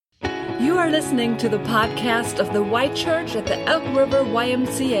are listening to the podcast of the White Church at the Elk River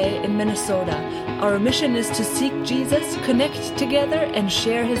YMCA in Minnesota. Our mission is to seek Jesus, connect together, and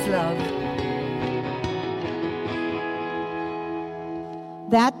share His love.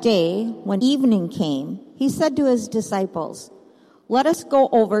 That day, when evening came, He said to His disciples, "Let us go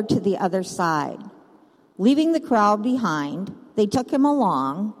over to the other side." Leaving the crowd behind, they took Him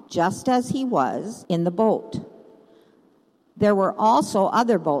along, just as He was, in the boat. There were also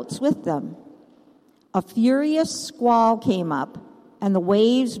other boats with them. A furious squall came up, and the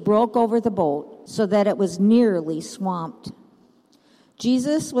waves broke over the boat so that it was nearly swamped.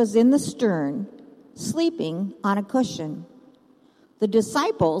 Jesus was in the stern, sleeping on a cushion. The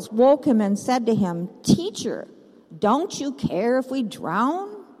disciples woke Him and said to Him, "Teacher, don't you care if we drown?"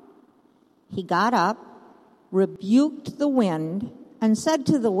 He got up, rebuked the wind, and said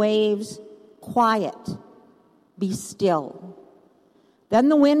to the waves, "Quiet, be still." Then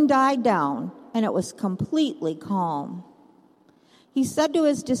the wind died down, and it was completely calm. He said to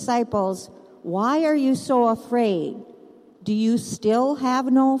His disciples, "Why are you so afraid? Do you still have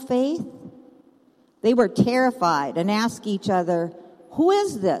no faith?" They were terrified and asked each other, "Who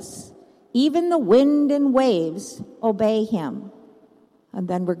is this? Even the wind and waves obey Him." And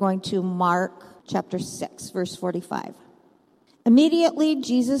then we're going to Mark chapter 6, verse 45. Immediately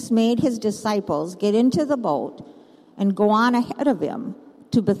Jesus made His disciples get into the boat and go on ahead of Him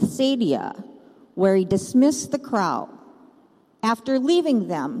to Bethsaida, where He dismissed the crowd. After leaving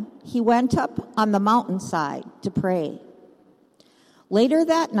them, He went up on the mountainside to pray. Later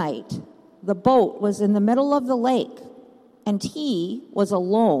that night, the boat was in the middle of the lake, and He was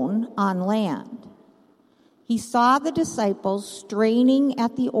alone on land. He saw the disciples straining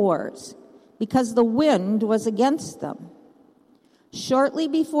at the oars because the wind was against them. Shortly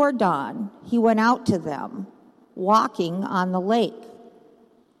before dawn, He went out to them, walking on the lake.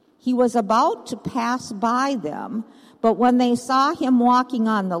 He was about to pass by them, but when they saw Him walking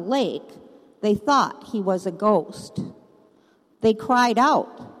on the lake, they thought He was a ghost. They cried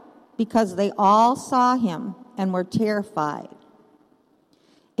out because they all saw Him and were terrified.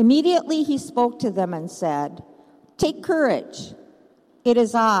 Immediately He spoke to them and said, "Take courage, it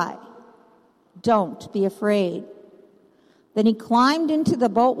is I. Don't be afraid." Then He climbed into the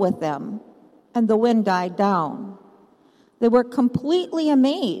boat with them, and the wind died down. They were completely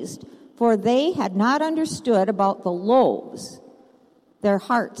amazed, for they had not understood about the loaves. Their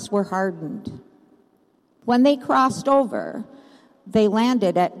hearts were hardened. When they crossed over, they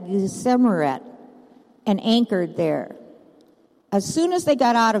landed at Gennesaret and anchored there. As soon as they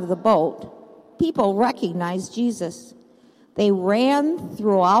got out of the boat, people recognized Jesus. They ran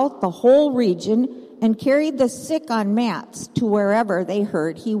throughout the whole region and carried the sick on mats to wherever they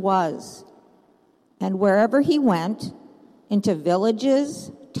heard He was. And wherever He went, into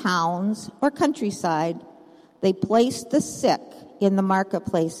villages, towns, or countryside, they placed the sick in the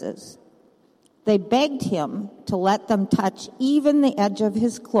marketplaces. They begged Him to let them touch even the edge of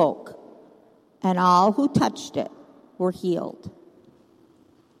His cloak, and all who touched it were healed.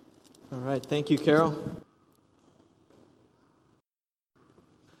 All right, thank you, Carol.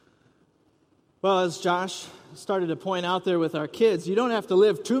 Well, as Josh started to point out there with our kids, you don't have to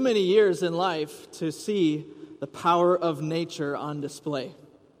live too many years in life to see the power of nature on display.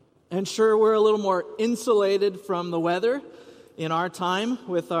 And sure, we're a little more insulated from the weather in our time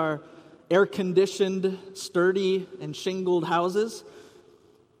with our air-conditioned, sturdy, and shingled houses.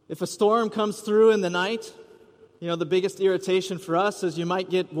 If a storm comes through in the night, the biggest irritation for us is you might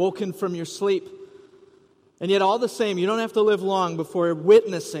get woken from your sleep. And yet all the same, you don't have to live long before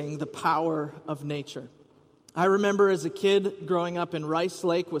witnessing the power of nature. I remember as a kid growing up in Rice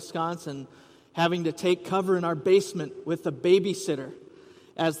Lake, Wisconsin, having to take cover in our basement with a babysitter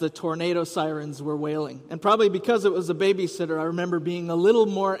as the tornado sirens were wailing. And probably because it was a babysitter, I remember being a little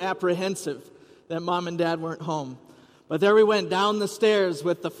more apprehensive that Mom and Dad weren't home. But there we went down the stairs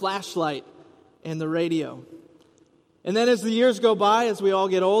with the flashlight and the radio. And then as the years go by, as we all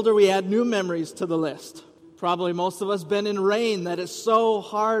get older, we add new memories to the list. Probably most of us been in rain that is so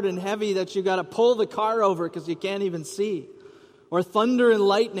hard and heavy that you got to pull the car over because you can't even see. Or thunder and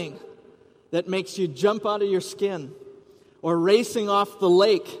lightning that makes you jump out of your skin, or racing off the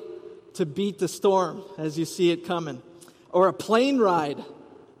lake to beat the storm as you see it coming, or a plane ride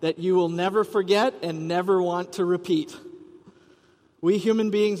that you will never forget and never want to repeat. We human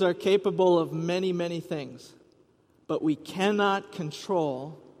beings are capable of many, many things, but we cannot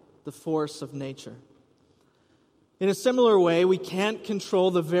control the force of nature. In a similar way, we can't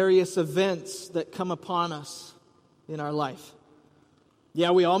control the various events that come upon us in our life.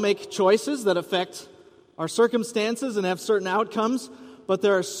 Yeah, we all make choices that affect our circumstances and have certain outcomes, But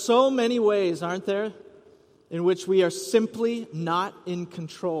there are so many ways, aren't there, in which we are simply not in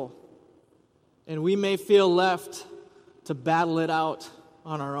control. And we may feel left to battle it out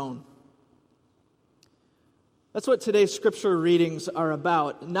on our own. That's what today's scripture readings are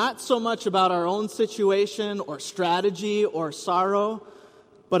about. Not so much about our own situation or strategy or sorrow,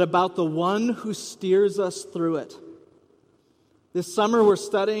 but about the one who steers us through it. This summer we're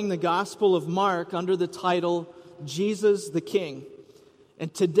studying the Gospel of Mark under the title, Jesus the King.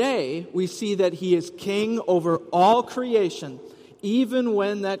 And today we see that he is king over all creation, even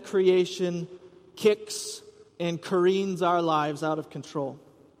when that creation kicks and careens our lives out of control.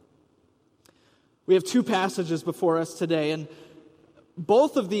 We have two passages before us today, and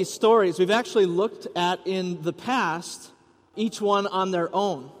both of these stories we've actually looked at in the past, each one on their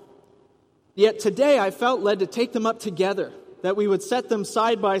own. Yet today I felt led to take them up together, that we would set them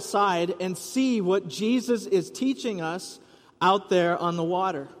side by side and see what Jesus is teaching us out there on the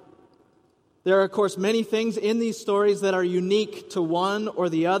water. There are, of course, many things in these stories that are unique to one or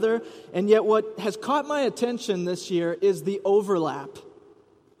the other, and yet what has caught my attention this year is the overlap.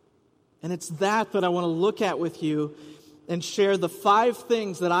 And it's that I want to look at with you and share the 5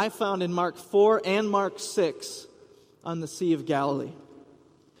 things that I found in Mark 4 and Mark 6 on the Sea of Galilee.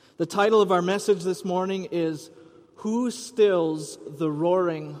 The title of our message this morning is, Who Stills the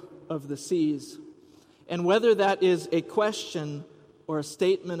Roaring of the Seas? And whether that is a question or a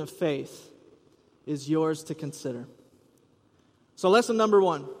statement of faith is yours to consider. So lesson number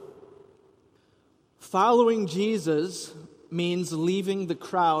 1. Following Jesus means leaving the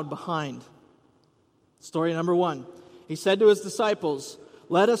crowd behind. Story number 1. He said to his disciples,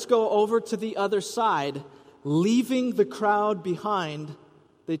 "Let us go over to the other side." Leaving the crowd behind,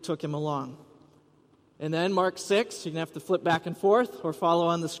 they took him along. And then Mark 6, you're going to have to flip back and forth or follow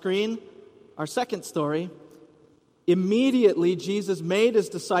on the screen. Our second story. Immediately, Jesus made his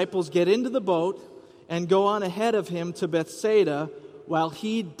disciples get into the boat and go on ahead of him to Bethsaida while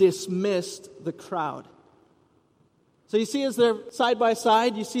he dismissed the crowd. So you see, as they're side by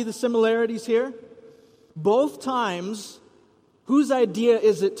side, you see the similarities here? Both times, whose idea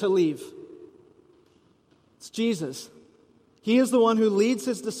is it to leave? It's Jesus. He is the one who leads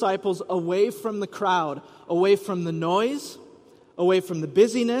his disciples away from the crowd, away from the noise, away from the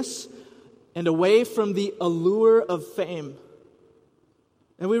busyness, and away from the allure of fame.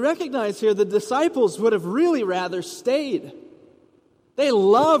 And we recognize here the disciples would have really rather stayed. They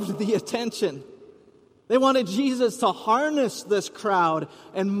loved the attention. They wanted Jesus to harness this crowd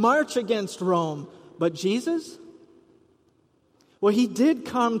and march against Rome. But Jesus? Well, he did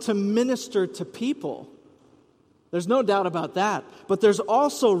come to minister to people. There's no doubt about that. But there's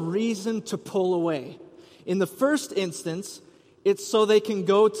also reason to pull away. In the first instance, it's so they can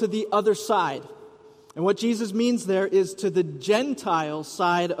go to the other side. And what Jesus means there is to the Gentile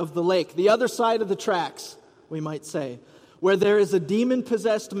side of the lake, the other side of the tracks, we might say, where there is a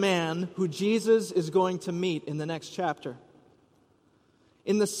demon-possessed man who Jesus is going to meet in the next chapter.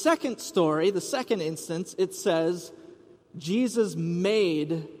 In the second story, the second instance, it says, Jesus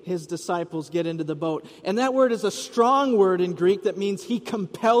made his disciples get into the boat. And that word is a strong word in Greek that means he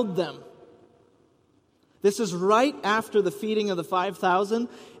compelled them. This is right after the feeding of the 5,000,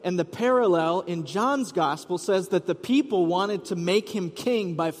 and the parallel in John's gospel says that the people wanted to make him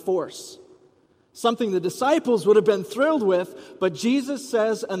king by force. Something the disciples would have been thrilled with, but Jesus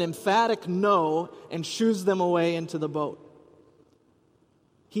says an emphatic no and shoos them away into the boat.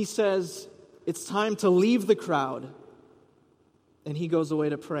 He says it's time to leave the crowd, and he goes away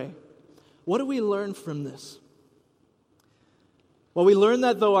to pray. What do we learn from this? Well, we learn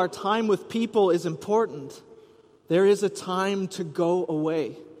that though our time with people is important, there is a time to go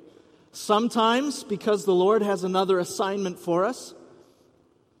away. Sometimes because the Lord has another assignment for us,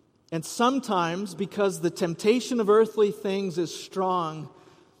 and sometimes because the temptation of earthly things is strong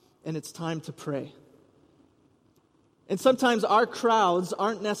and it's time to pray. And sometimes our crowds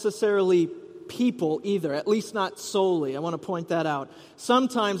aren't necessarily people either, at least not solely. I want to point that out.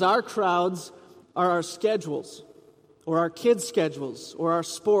 Sometimes our crowds are our schedules, or our kids' schedules, or our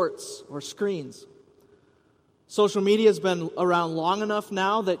sports, or screens. Social media has been around long enough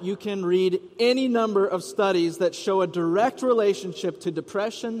now that you can read any number of studies that show a direct relationship to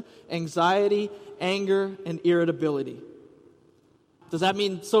depression, anxiety, anger, and irritability. Does that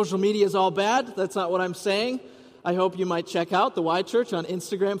mean social media is all bad? That's not what I'm saying. I hope you might check out the Y Church on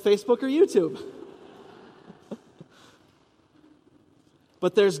Instagram, Facebook, or YouTube.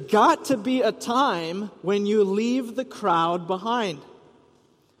 But there's got to be a time when you leave the crowd behind.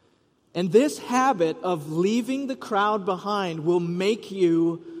 And this habit of leaving the crowd behind will make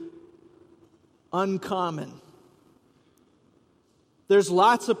you uncommon. There's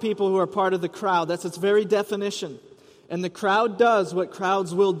lots of people who are part of the crowd. That's its very definition. And the crowd does what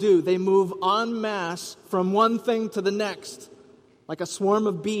crowds will do. They move en masse from one thing to the next, like a swarm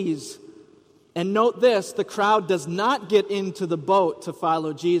of bees. And note this, the crowd does not get into the boat to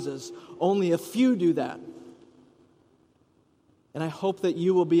follow Jesus. Only a few do that. And I hope that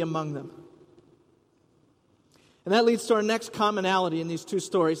you will be among them. And that leads to our next commonality in these two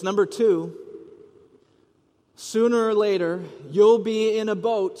stories. Number 2, sooner or later, you'll be in a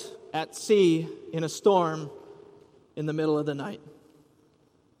boat at sea in a storm in the middle of the night.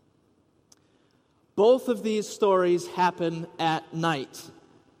 Both of these stories happen at night.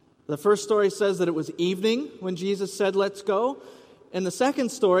 The first story says that it was evening when Jesus said, "Let's go." And the second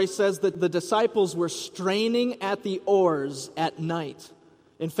story says that the disciples were straining at the oars at night.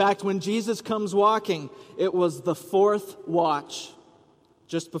 In fact, when Jesus comes walking, it was the 4th watch,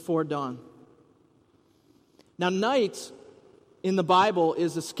 just before dawn. Now, night in the Bible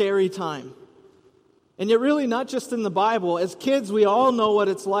is a scary time. And yet really not just in the Bible. As kids, we all know what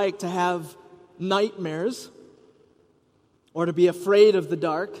it's like to have nightmares or to be afraid of the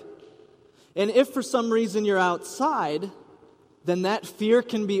dark. And if for some reason you're outside, then that fear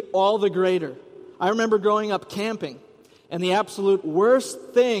can be all the greater. I remember growing up camping, and the absolute worst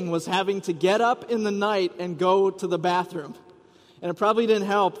thing was having to get up in the night and go to the bathroom. And it probably didn't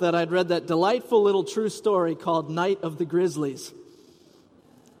help that I'd read that delightful little true story called Night of the Grizzlies.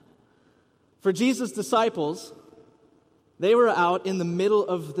 For Jesus' disciples, they were out in the middle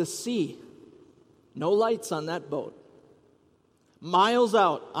of the sea. No lights on that boat. Miles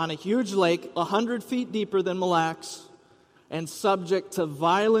out on a huge lake, 100 feet deeper than Mille Lacs, and subject to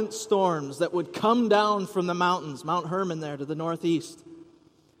violent storms that would come down from the mountains, Mount Hermon there to the northeast.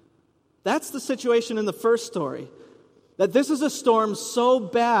 That's the situation in the first story. That this is a storm so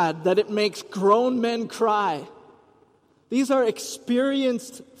bad that it makes grown men cry. These are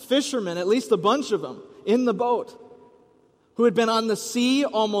experienced fishermen, at least a bunch of them, in the boat, who had been on the sea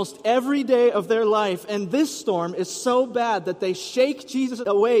almost every day of their life. And this storm is so bad that they shake Jesus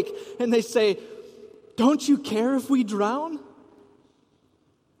awake and they say, "Don't you care if we drown?"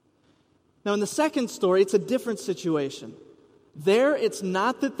 Now, in the second story, it's a different situation. There, it's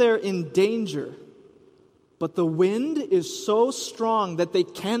not that they're in danger, but the wind is so strong that they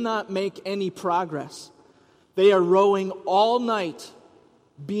cannot make any progress. They are rowing all night,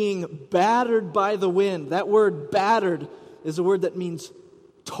 being battered by the wind. That word battered is a word that means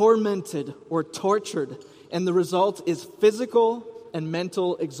tormented or tortured. And the result is physical and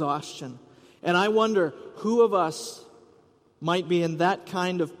mental exhaustion. And I wonder who of us might be in that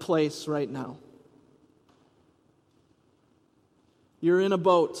kind of place right now. You're in a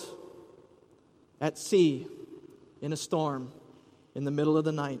boat at sea in a storm in the middle of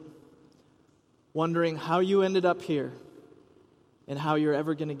the night, wondering how you ended up here and how you're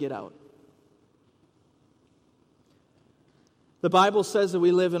ever going to get out. The Bible says that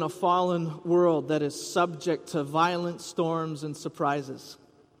we live in a fallen world that is subject to violent storms and surprises.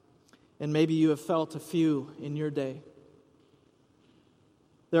 And maybe you have felt a few in your day.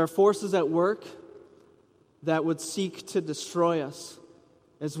 There are forces at work that would seek to destroy us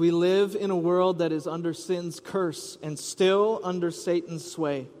as we live in a world that is under sin's curse and still under Satan's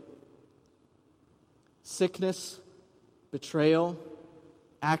sway. Sickness, betrayal,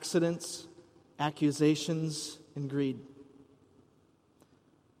 accidents, accusations, and greed.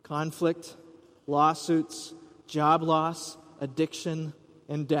 Conflict, lawsuits, job loss, addiction,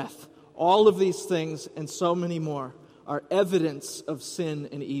 and death. All of these things and so many more are evidence of sin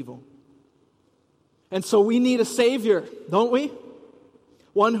and evil. And so we need a Savior, don't we?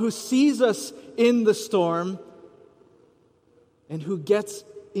 One who sees us in the storm and who gets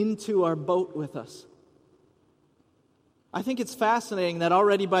into our boat with us. I think it's fascinating that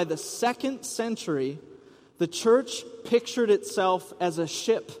already by the 2nd century, the church pictured itself as a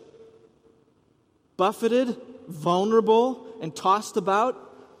ship, buffeted, vulnerable, and tossed about,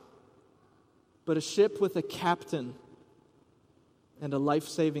 but a ship with a captain and a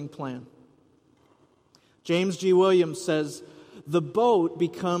life-saving plan. James G. Williams says, "The boat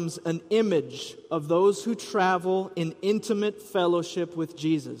becomes an image of those who travel in intimate fellowship with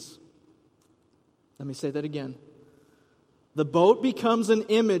Jesus." Let me say that again. The boat becomes an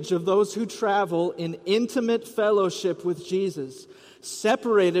image of those who travel in intimate fellowship with Jesus,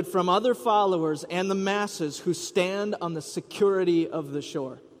 separated from other followers and the masses who stand on the security of the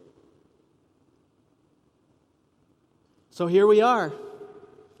shore. So here we are,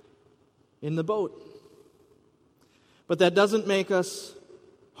 in the boat. But that doesn't make us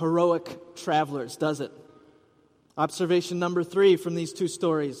heroic travelers, does it? Observation number 3 from these two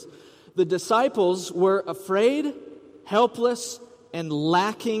stories. The disciples were afraid, helpless, and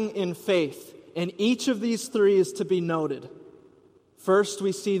lacking in faith. And each of these three is to be noted. First,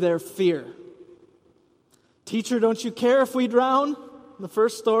 we see their fear. Teacher, don't you care if we drown? The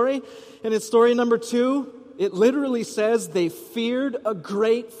first story. And in story number 2, it literally says they feared a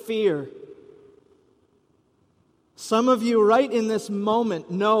great fear. Some of you right in this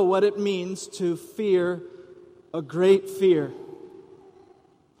moment know what it means to fear a great fear.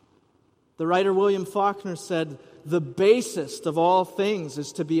 The writer William Faulkner said, "The basest of all things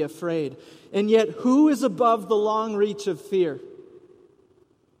is to be afraid." And yet, who is above the long reach of fear?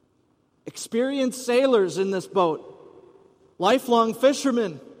 Experienced sailors in this boat, lifelong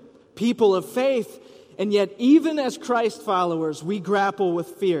fishermen, people of faith, and yet even as Christ followers, we grapple with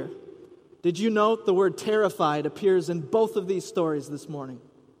fear. Did you note the word terrified appears in both of these stories this morning?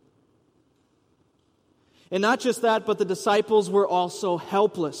 And not just that, but the disciples were also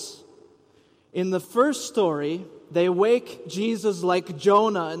helpless. In the first story, they wake Jesus like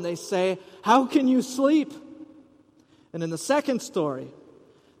Jonah and they say, "How can you sleep?" And in the second story,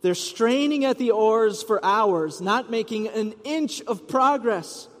 they're straining at the oars for hours, not making an inch of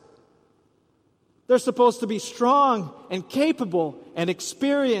progress. They're supposed to be strong and capable and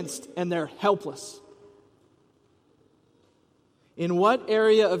experienced, and they're helpless. In what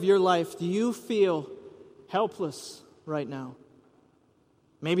area of your life do you feel helpless right now?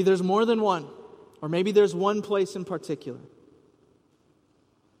 Maybe there's more than one, or maybe there's one place in particular.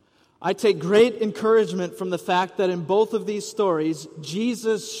 I take great encouragement from the fact that in both of these stories,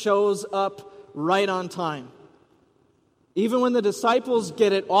 Jesus shows up right on time. Even when the disciples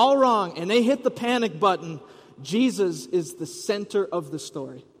get it all wrong and they hit the panic button, Jesus is the center of the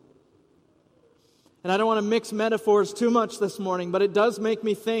story. And I don't want to mix metaphors too much this morning, but it does make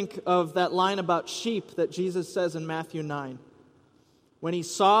me think of that line about sheep that Jesus says in Matthew 9. When he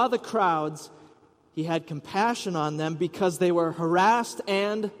saw the crowds, he had compassion on them because they were harassed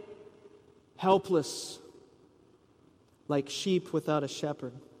and helpless, like sheep without a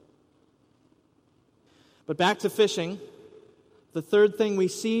shepherd. But back to fishing. The third thing we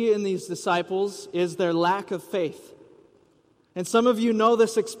see in these disciples is their lack of faith. And some of you know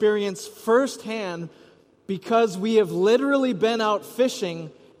this experience firsthand because we have literally been out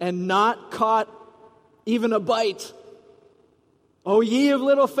fishing and not caught even a bite. Oh, ye of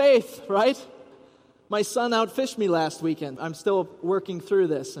little faith, right? My son outfished me last weekend. I'm still working through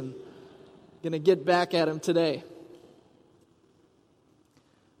this and going to get back at him today.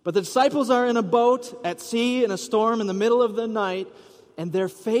 But the disciples are in a boat at sea in a storm in the middle of the night, and their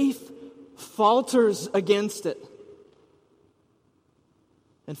faith falters against it.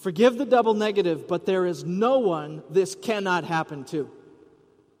 And forgive the double negative, but there is no one this cannot happen to.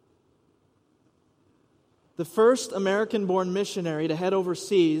 The first American-born missionary to head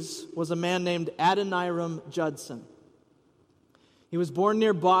overseas was a man named Adoniram Judson. He was born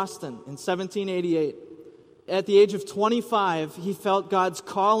near Boston in 1788. At the age of 25, he felt God's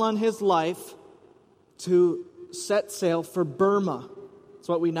call on his life to set sail for Burma. It's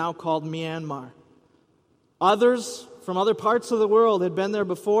what we now call Myanmar. Others from other parts of the world had been there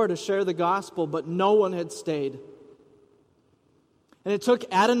before to share the gospel, but no one had stayed. And it took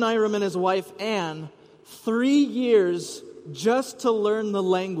Adoniram and his wife Anne 3 years just to learn the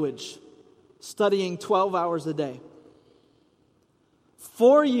language, studying 12 hours a day.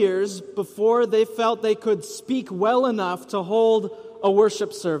 4 years before they felt they could speak well enough to hold a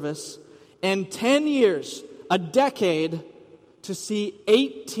worship service, and 10 years, a decade, to see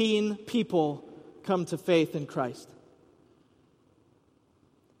 18 people come to faith in Christ.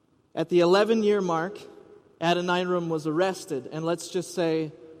 At the 11-year mark, Adoniram was arrested, and let's just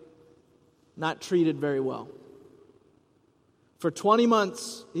say, not treated very well. For 20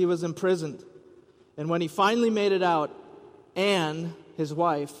 months, he was imprisoned, and when he finally made it out, Anne, his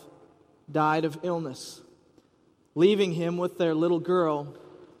wife, died of illness, leaving him with their little girl,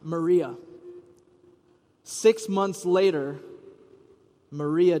 Maria. 6 months later,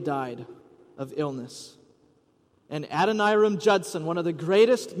 Maria died of illness. And Adoniram Judson, one of the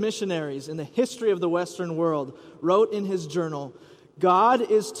greatest missionaries in the history of the Western world, wrote in his journal, "God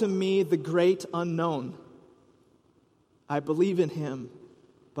is to me the great unknown. I believe in him,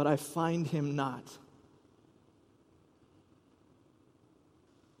 but I find him not."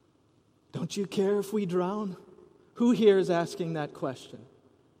 Don't you care if we drown? Who here is asking that question?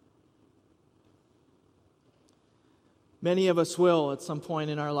 Many of us will at some point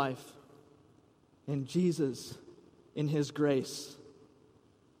in our life. And Jesus, in his grace,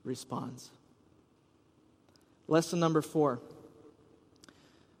 responds. Lesson number 4.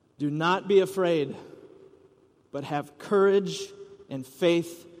 Do not be afraid, but have courage and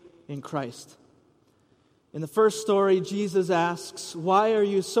faith in Christ. In the first story, Jesus asks, "Why are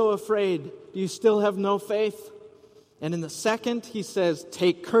you so afraid? Do you still have no faith?" And in the second, he says,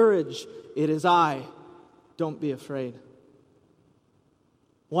 "Take courage, it is I. Don't be afraid."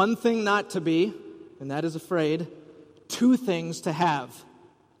 One thing not to be, and that is afraid. Two things to have,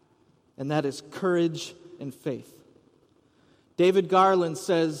 and that is courage and faith. David Garland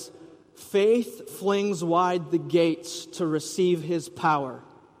says, "Faith flings wide the gates to receive his power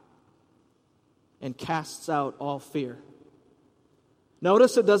and casts out all fear."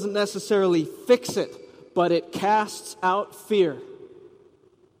 Notice it doesn't necessarily fix it, but it casts out fear.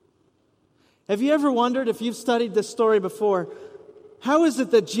 Have you ever wondered, if you've studied this story before, how is it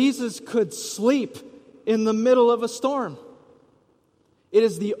that Jesus could sleep in the middle of a storm? It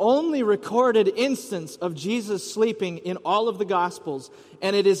is the only recorded instance of Jesus sleeping in all of the Gospels,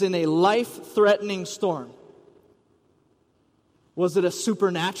 and it is in a life-threatening storm. Was it a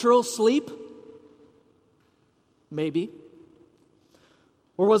supernatural sleep? Maybe.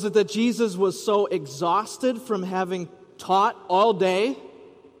 Or was it that Jesus was so exhausted from having taught all day,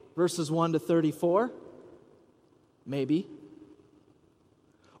 verses 1 to 34? Maybe.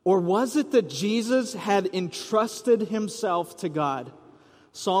 Or was it that Jesus had entrusted himself to God?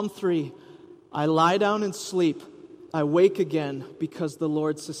 Psalm 3, "I lie down and sleep, I wake again because the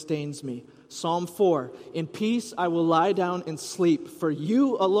Lord sustains me." Psalm 4, "In peace I will lie down and sleep, for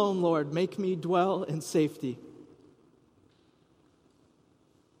you alone, Lord, make me dwell in safety."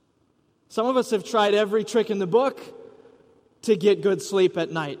 Some of us have tried every trick in the book to get good sleep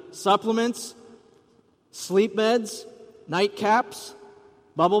at night. Supplements, sleep meds, nightcaps,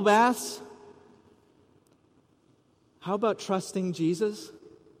 bubble baths. How about trusting Jesus?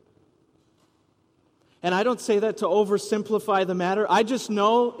 And I don't say that to oversimplify the matter. I just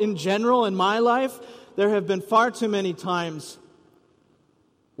know in general in my life, there have been far too many times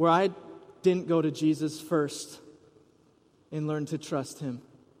where I didn't go to Jesus first and learn to trust him.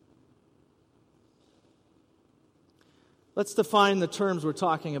 Let's define the terms we're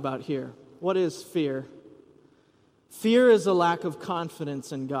talking about here. What is fear? Fear is a lack of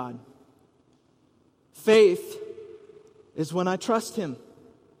confidence in God. Faith is when I trust him.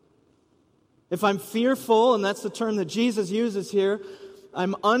 If I'm fearful, and that's the term that Jesus uses here,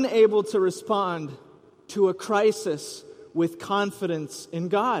 I'm unable to respond to a crisis with confidence in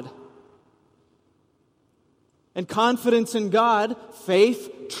God. And confidence in God,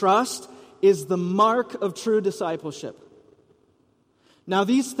 faith, trust, is the mark of true discipleship. Now,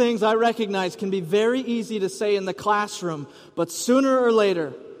 these things I recognize can be very easy to say in the classroom, but sooner or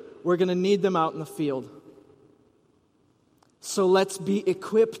later, we're going to need them out in the field. So let's be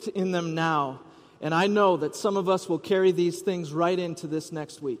equipped in them now. And I know that some of us will carry these things right into this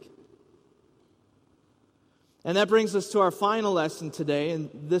next week. And that brings us to our final lesson today,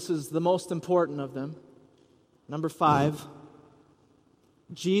 and this is the most important of them. Number 5,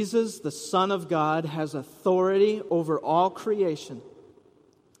 Jesus, the Son of God, has authority over all creation,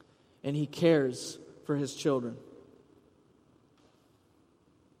 and he cares for his children.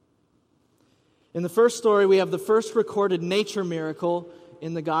 In the first story, we have the first recorded nature miracle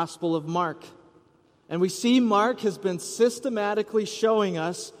in the Gospel of Mark. And we see Mark has been systematically showing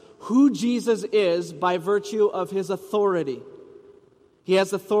us who Jesus is by virtue of his authority. He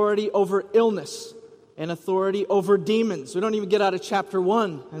has authority over illness and authority over demons. We don't even get out of chapter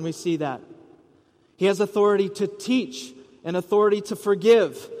 1 and we see that. He has authority to teach and authority to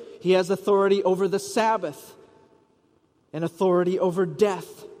forgive. He has authority over the Sabbath and authority over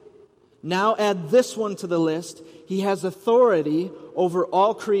death. Now add this one to the list. He has authority over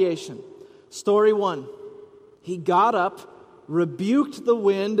all creation. Story 1. He got up, rebuked the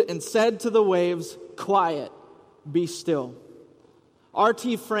wind, and said to the waves, "Quiet, be still."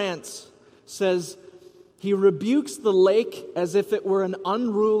 R.T. France says, he rebukes the lake as if it were an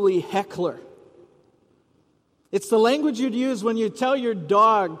unruly heckler. It's the language you'd use when you tell your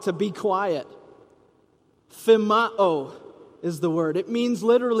dog to be quiet. Phimao is the word. It means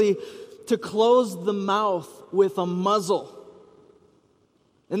literally to close the mouth with a muzzle.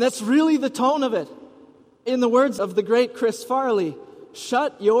 And that's really the tone of it. In the words of the great Chris Farley,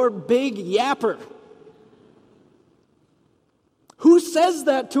 shut your big yapper. Who says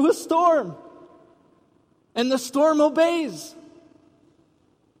that to a storm? And the storm obeys.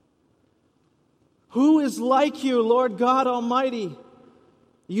 Who is like you, Lord God Almighty?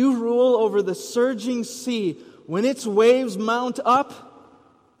 You rule over the surging sea. When its waves mount up,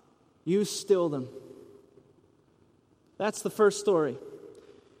 you still them. That's the first story.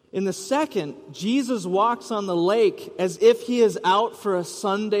 In the second, Jesus walks on the lake as if he is out for a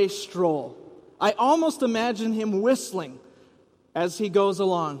Sunday stroll. I almost imagine him whistling as he goes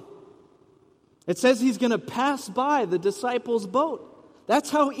along. It says he's going to pass by the disciples' boat. That's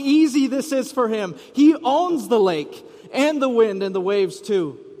how easy this is for him. He owns the lake and the wind and the waves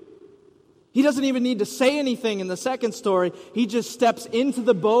too. He doesn't even need to say anything in the second story. He just steps into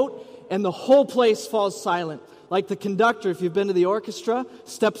the boat and the whole place falls silent. Like the conductor, if you've been to the orchestra,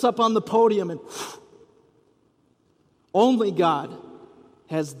 steps up on the podium and only God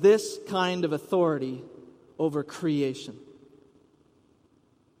has this kind of authority over creation.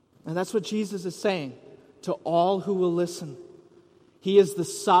 And that's what Jesus is saying to all who will listen. He is the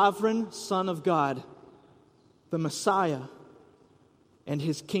sovereign Son of God, the Messiah, and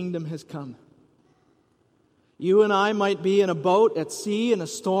his kingdom has come. You and I might be in a boat at sea in a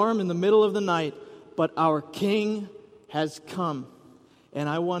storm in the middle of the night, but our King has come. And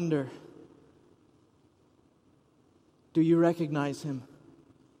I wonder, do you recognize him?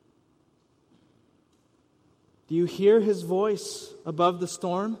 Do you hear his voice above the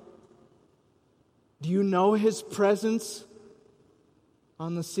storm? Do you know his presence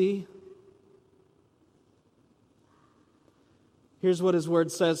on the sea? Here's what his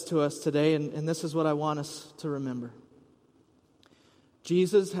word says to us today, and this is what I want us to remember.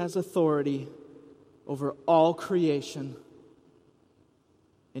 Jesus has authority over all creation,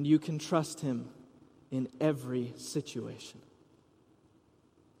 and you can trust him in every situation.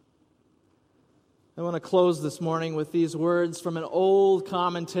 I want to close this morning with these words from an old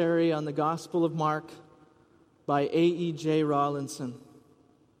commentary on the Gospel of Mark by A.E.J. Rawlinson.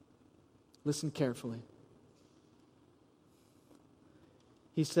 Listen carefully.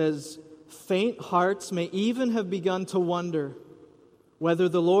 He says, "Faint hearts may even have begun to wonder whether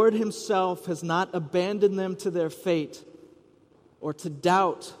the Lord himself has not abandoned them to their fate or to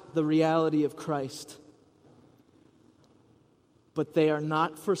doubt the reality of Christ. But they are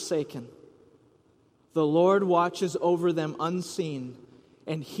not forsaken. The Lord watches over them unseen,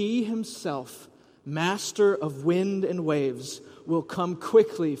 and he himself, master of wind and waves, will come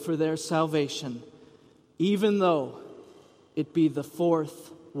quickly for their salvation, even though it be the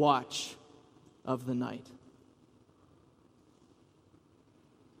fourth watch of the night."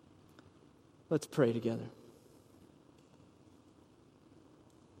 Let's pray together.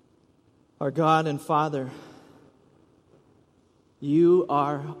 Our God and Father, you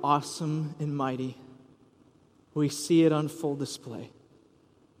are awesome and mighty. We see it on full display.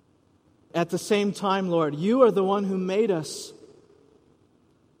 At the same time, Lord, you are the one who made us,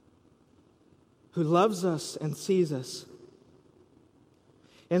 who loves us and sees us.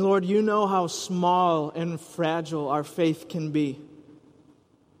 And Lord, you know how small and fragile our faith can be.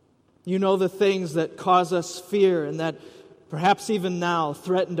 You know the things that cause us fear and that perhaps even now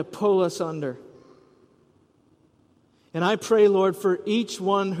threaten to pull us under. And I pray, Lord, for each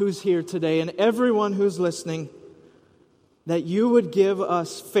one who's here today and everyone who's listening, that you would give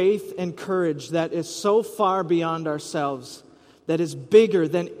us faith and courage that is so far beyond ourselves, that is bigger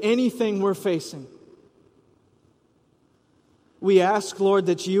than anything we're facing. We ask, Lord,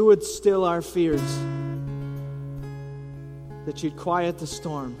 that you would still our fears, that you'd quiet the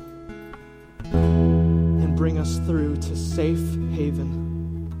storm and bring us through to safe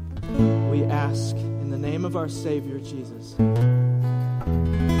haven. We ask in the name of our Savior, Jesus.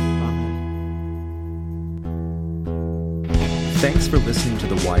 Thanks for listening to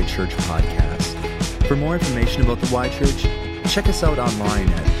the Y Church podcast. For more information about the Y Church, check us out online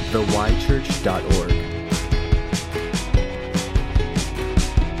at theychurch.org.